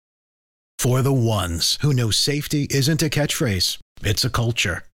For the ones who know safety isn't a catchphrase, it's a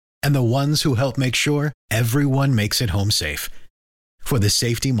culture. And the ones who help make sure everyone makes it home safe. For the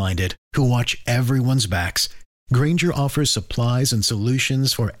safety-minded who watch everyone's backs, Grainger offers supplies and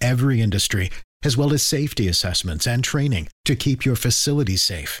solutions for every industry, as well as safety assessments and training to keep your facilities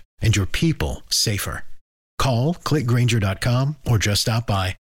safe and your people safer. Call, click Grainger.com, or just stop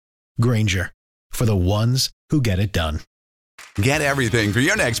by. Grainger, for the ones who get it done. Get everything for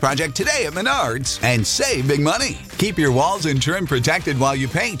your next project today at Menards and save big money. Keep your walls and trim protected while you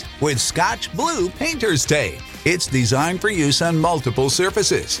paint with Scotch Blue Painter's Tape. It's designed for use on multiple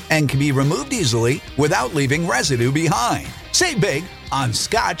surfaces and can be removed easily without leaving residue behind. Save big on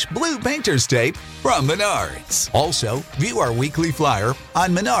Scotch Blue Painter's Tape from Menards. Also, view our weekly flyer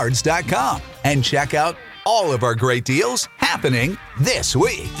on Menards.com and check out all of our great deals happening this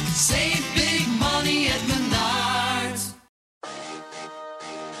week. Save big money at Menards.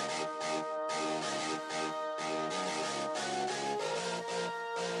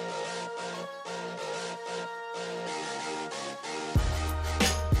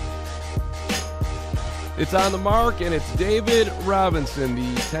 It's on the mark, and it's David Robinson,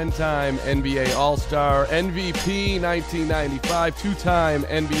 the 10-time NBA All-Star, MVP 1995, two-time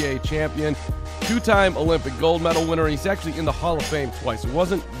NBA champion, two-time Olympic gold medal winner. He's actually in the Hall of Fame twice. It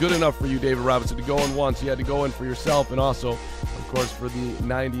wasn't good enough for you, David Robinson, to go in once. You had to go in for yourself and also, of course, for the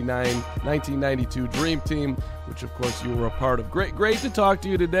 1992 Dream Team, which, of course, you were a part of. Great to talk to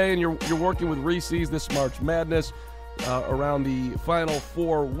you today, and you're working with Reese's this March Madness. Around the Final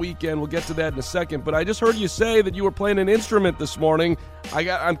Four weekend. We'll get to that in a second, but I just heard you say that you were playing an instrument this morning.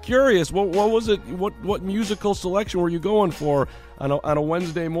 I'm curious, what was it? What musical selection were you going for on a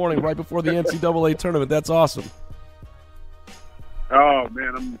Wednesday morning right before the NCAA tournament? That's awesome. Oh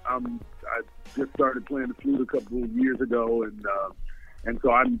man, I just started playing the flute a couple of years ago, and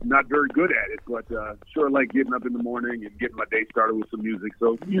so I'm not very good at it, but sure like getting up in the morning and getting my day started with some music,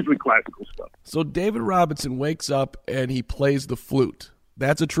 so usually classical stuff. So David Robinson wakes up and he plays the flute.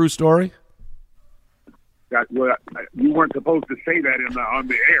 That's a true story? Well, you weren't supposed to say that on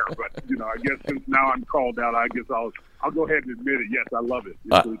the air, but I guess since now I'm called out, I guess I'll go ahead and admit it. Yes, I love it.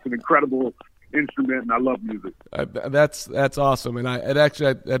 It's an incredible instrument, and I love music. That's awesome, and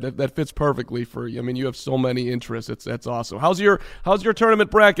that fits perfectly for you. I mean, you have so many interests. That's awesome. How's your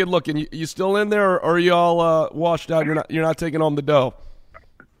tournament bracket looking? You still in there, or are you all washed out? You're not taking home the dough.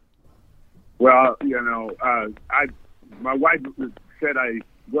 Well, my wife said I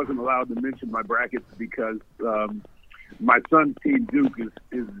wasn't allowed to mention my brackets because my son's team, Duke,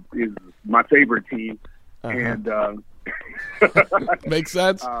 is my favorite team, and makes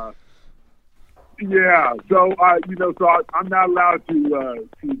sense. Yeah, so I'm not allowed to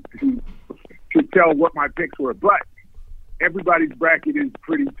tell what my picks were, but everybody's bracket is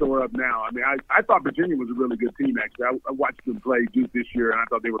pretty tore up now. I mean, I thought Virginia was a really good team. Actually, I watched them play Duke this year, and I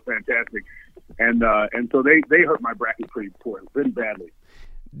thought they were fantastic. And so they hurt my bracket pretty badly.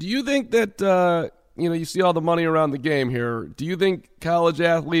 Do you think that you see all the money around the game here? Do you think college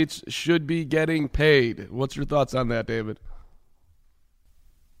athletes should be getting paid? What's your thoughts on that, David?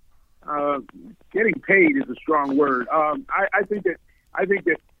 Getting paid is a strong word. I think that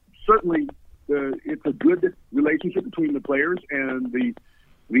certainly it's a good relationship between the players and the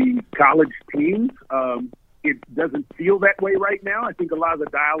college teams. It doesn't feel that way right now. I think a lot of the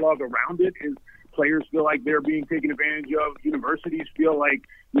dialogue around it is players feel like they're being taken advantage of. Universities feel like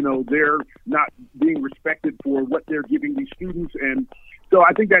they're not being respected for what they're giving these students, and so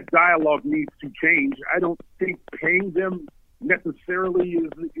I think that dialogue needs to change. I don't think paying them necessarily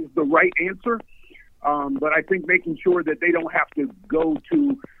is the right answer, but I think making sure that they don't have to go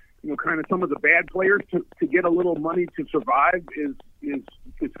to kind of some of the bad players to get a little money to survive is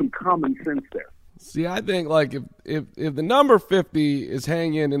some common sense there. See, I think like if the number 50 is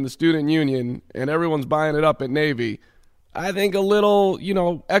hanging in the student union and everyone's buying it up at Navy, I think a little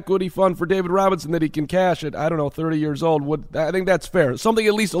equity fund for David Robinson that he can cash at 30 years old I think that's fair. Something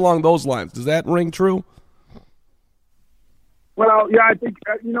at least along those lines. Does that ring true? Well, yeah, I think,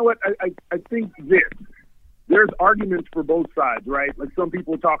 I think there's arguments for both sides, right? Like some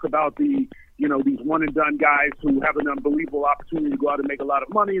people talk about these one-and-done guys who have an unbelievable opportunity to go out and make a lot of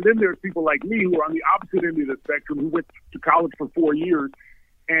money. And then there's people like me who are on the opposite end of the spectrum who went to college for 4 years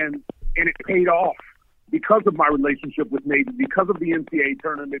and it paid off because of my relationship with Navy, because of the NCAA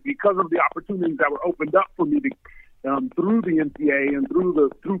tournament, because of the opportunities that were opened up for me through the NCAA and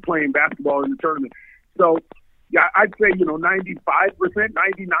through playing basketball in the tournament. So, yeah, I'd say, 95%,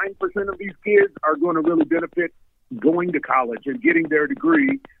 99% of these kids are going to really benefit going to college and getting their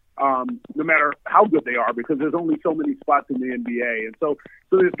degree no matter how good they are, because there's only so many spots in the NBA. And so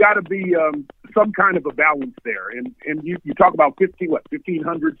there's got to be some kind of a balance there. And you talk about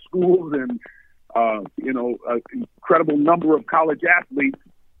 1,500 schools and, an incredible number of college athletes.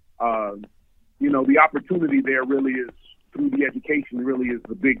 The opportunity there really is, through the education, really is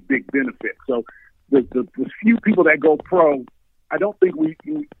the big benefit. So the few people that go pro, I don't think we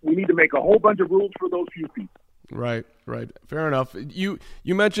need to make a whole bunch of rules for those few people. Right. Fair enough. You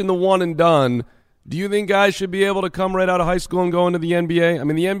mentioned the one and done. Do you think guys should be able to come right out of high school and go into the NBA? I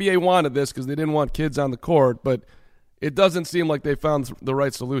mean, the NBA wanted this because they didn't want kids on the court, but it doesn't seem like they found the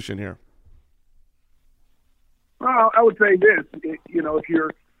right solution here. Well, I would say this: if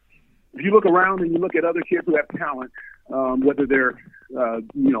you look around and you look at other kids who have talent, whether they're a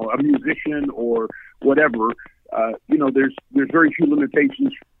musician or whatever, there's very few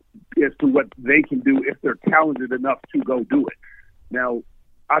limitations as to what they can do if they're talented enough to go do it. Now,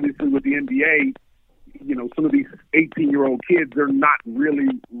 obviously with the NBA, some of these 18-year-old kids, they're not really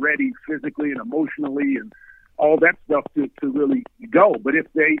ready physically and emotionally and all that stuff to really go. But if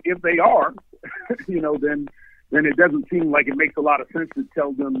they are, then it doesn't seem like it makes a lot of sense to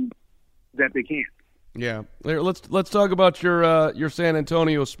tell them that they can't. Yeah. Let's talk about your San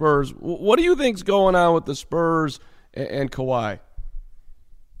Antonio Spurs. What do you think's going on with the Spurs and Kawhi?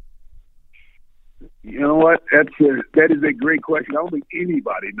 You know what? That is a great question. I don't think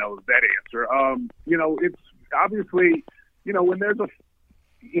anybody knows that answer. It's obviously, when there's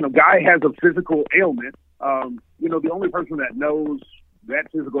a guy has a physical ailment, the only person that knows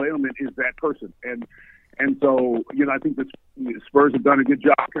that physical ailment is that person. And so, I think the Spurs have done a good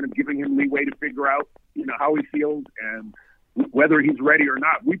job kind of giving him leeway to figure out, how he feels and whether he's ready or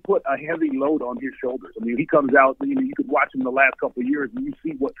not. We put a heavy load on his shoulders. I mean, he comes out, you could watch him the last couple of years and you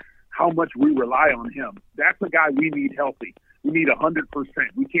see how much we rely on him. That's a guy we need healthy. We need 100%.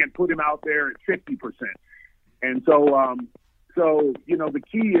 We can't put him out there at 50%. And so, the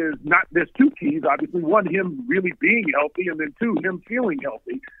key is there's two keys, obviously. One, him really being healthy, and then two, him feeling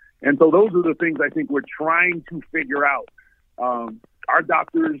healthy. And so those are the things I think we're trying to figure out. Our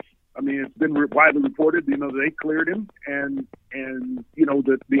doctors, it's been widely reported, they cleared him. And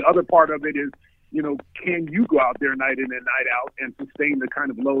the other part of it is, can you go out there night in and night out and sustain the kind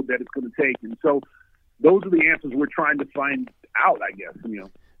of load that it's going to take? And so those are the answers we're trying to find out, I guess.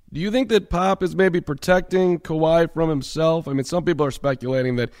 Do you think that Pop is maybe protecting Kawhi from himself? I mean, some people are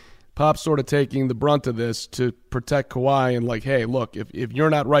speculating that Pop's sort of taking the brunt of this to protect Kawhi and like, hey, look, if you're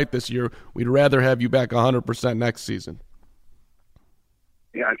not right this year, we'd rather have you back 100% next season.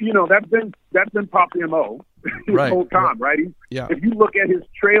 Yeah, that's been Pop's MO his whole time, right? If you look at his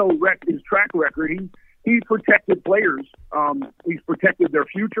track record, he's protected players. He's protected their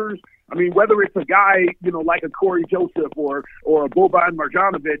futures. I mean, whether it's a guy, like a Corey Joseph or a Boban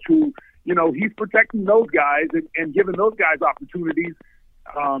Marjanovic, who, he's protecting those guys and giving those guys opportunities.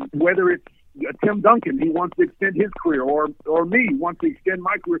 Whether it's Tim Duncan, he wants to extend his career, or me, wants to extend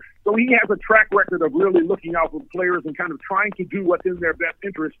my career. So he has a track record of really looking out for players and kind of trying to do what's in their best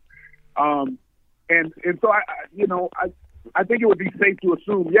interest. And so I think it would be safe to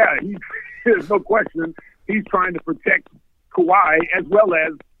assume, there's no question, he's trying to protect Kawhi as well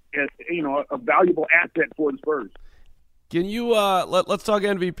as a valuable asset for the Spurs. Can you let's talk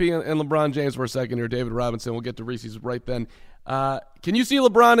MVP and LeBron James for a second here, David Robinson. We'll get to Reese's right then. Can you see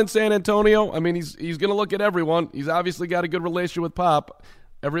LeBron in San Antonio? I mean, he's going to look at everyone. He's obviously got a good relationship with Pop.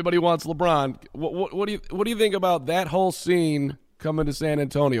 Everybody wants LeBron. What do you think about that whole scene coming to San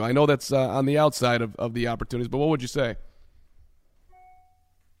Antonio? I know that's on the outside of the opportunities, but what would you say?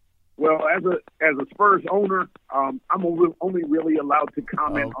 Well, as a Spurs owner, I'm only really allowed to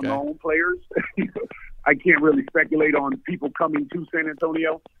comment on my own players. I can't really speculate on people coming to San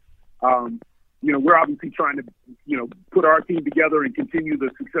Antonio. We're obviously trying to, put our team together and continue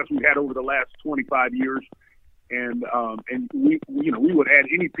the success we've had over the last 25 years. And we would add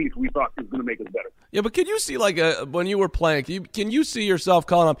any piece we thought was going to make us better. Yeah, but can you see, when you were playing, can you see yourself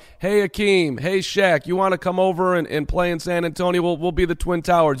calling up, hey, Hakeem, hey, Shaq, you want to come over and play in San Antonio? We'll be the Twin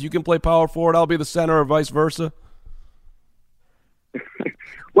Towers. You can play power forward, I'll be the center, or vice versa?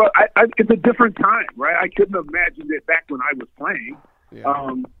 Well, it's a different time, right? I couldn't have imagined it back when I was playing.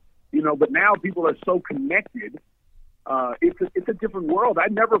 Yeah. But now people are so connected. It's a different world. I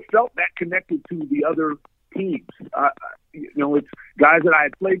never felt that connected to the other teams. It's guys that I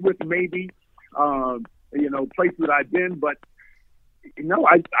had played with, maybe, places that I've been, but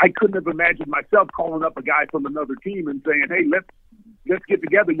I couldn't have imagined myself calling up a guy from another team and saying, hey, let's get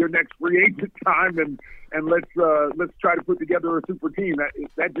together your next free agent time and let's try to put together a super team.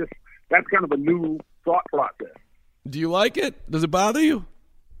 That's kind of a new thought process. Do you like it? Does it bother you?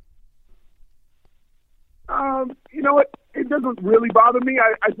 You know what? It doesn't really bother me.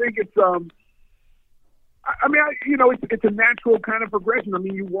 I think it's it's a natural kind of progression. I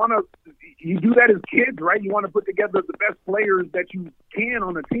mean, you do that as kids, right? You want to put together the best players that you can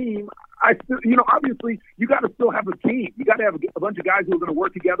on a team. Obviously, you got to still have a team. You got to have a bunch of guys who are going to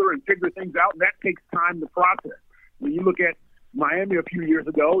work together and figure things out, and that takes time to process. When you look at Miami a few years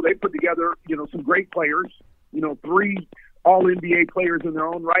ago, they put together, some great players, 3 all-NBA players in their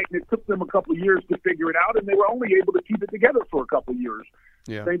own right, and it took them a couple of years to figure it out, and they were only able to keep it together for a couple of years.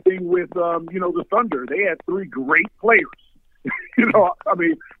 Yeah. Same thing with, the Thunder. They had 3 great players.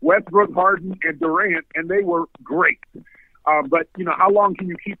 Westbrook, Harden, and Durant, and they were great. But how long can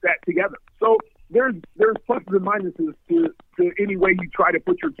you keep that together? So there's pluses and minuses to any way you try to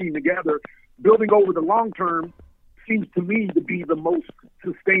put your team together. Building over the long term seems to me to be the most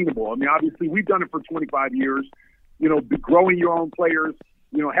sustainable. I mean, obviously, we've done it for 25 years. Growing your own players,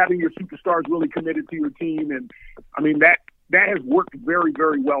 having your superstars really committed to your team. And, I mean, that has worked very,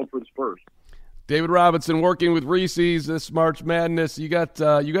 very well for the Spurs. David Robinson working with Reese's this March Madness. You guys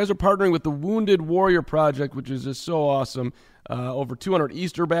are partnering with the Wounded Warrior Project, which is just so awesome. Over 200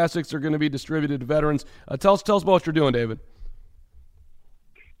 Easter baskets are going to be distributed to veterans. Tell us about what you're doing, David.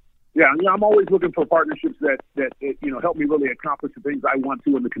 Yeah, I'm always looking for partnerships that help me really accomplish the things I want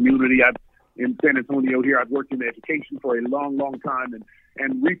to in the community. In San Antonio here, I've worked in education for a long, long time,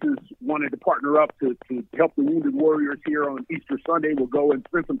 and Reese's wanted to partner up to help the Wounded Warriors here on Easter Sunday. We'll go and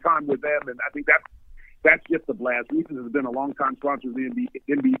spend some time with them, and I think that's just a blast. Reese's has been a long-time sponsor of the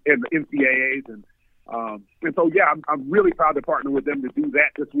NCAAs, and so, yeah, I'm really proud to partner with them to do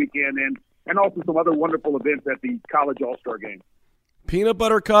that this weekend, and also some other wonderful events at the College All-Star Game. Peanut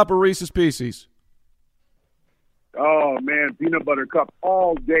Butter Cup or Reese's Pieces? Oh, man, peanut butter cup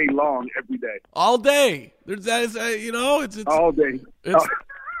all day long, every day. All day. It's all day. It's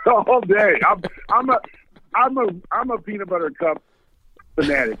all day. I'm a peanut butter cup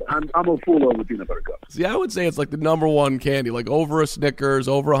fanatic. I'm a fool over peanut butter cups. See, I would say it's like the number one candy, like over a Snickers,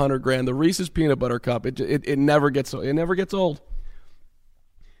 over $100 The Reese's Peanut Butter Cup. It never gets old.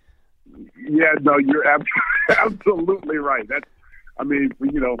 Yeah, no, you're absolutely right.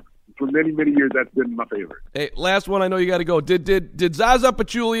 For many, many years, that's been my favorite. Hey, last one. I know you got to go. Did Zaza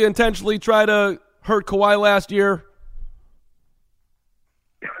Pachulia intentionally try to hurt Kawhi last year?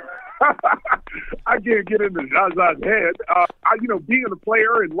 I can't get into Zaza's head. Being a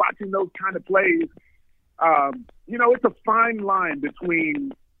player and watching those kind of plays, it's a fine line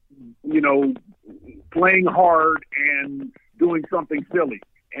between, playing hard and doing something silly.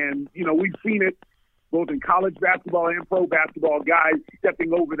 And, we've seen it both in college basketball and pro basketball, guys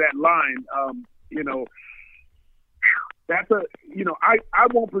stepping over that line. I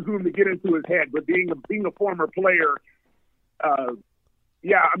won't presume to get into his head, but being a former player, I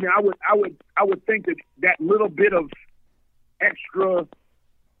would think that little bit of extra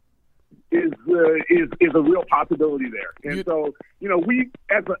is a real possibility there. And so, we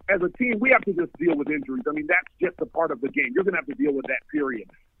as a team, we have to just deal with injuries. I mean, that's just a part of the game. You're going to have to deal with that, period.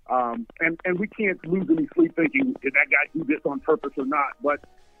 And we can't lose any sleep thinking, did that guy do this on purpose or not? But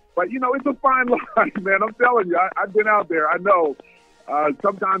it's a fine line, man. I'm telling you, I've been out there. I know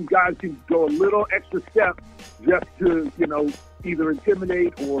sometimes guys can go a little extra step just to, either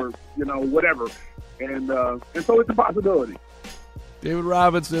intimidate or, whatever. And so it's a possibility. David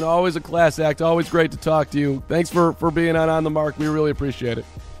Robinson, always a class act. Always great to talk to you. Thanks for being on the Mark. We really appreciate it.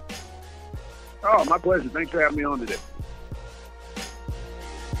 Oh, my pleasure. Thanks for having me on today.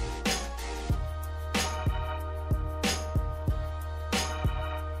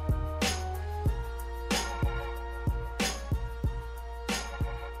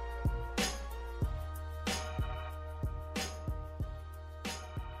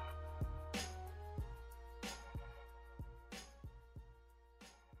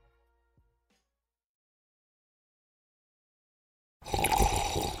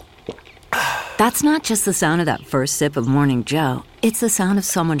 That's not just the sound of that first sip of Morning Joe. It's the sound of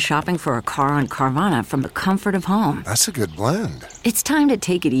someone shopping for a car on Carvana from the comfort of home. That's a good blend. It's time to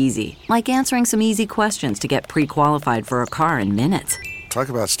take it easy, like answering some easy questions to get pre-qualified for a car in minutes. Talk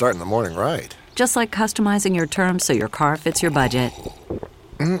about starting the morning right. Just like customizing your terms so your car fits your budget.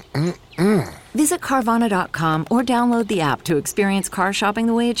 Visit Carvana.com or download the app to experience car shopping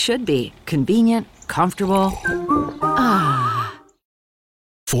the way it should be. Convenient, comfortable.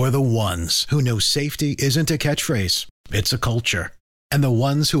 For the ones who know safety isn't a catchphrase, it's a culture. And the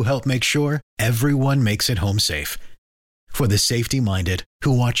ones who help make sure everyone makes it home safe. For the safety-minded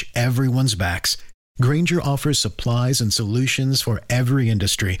who watch everyone's backs, Grainger offers supplies and solutions for every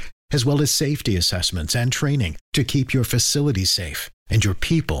industry, as well as safety assessments and training to keep your facilities safe and your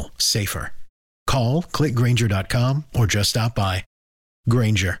people safer. Call, click Grainger.com, or just stop by.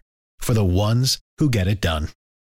 Grainger, for the ones who get it done.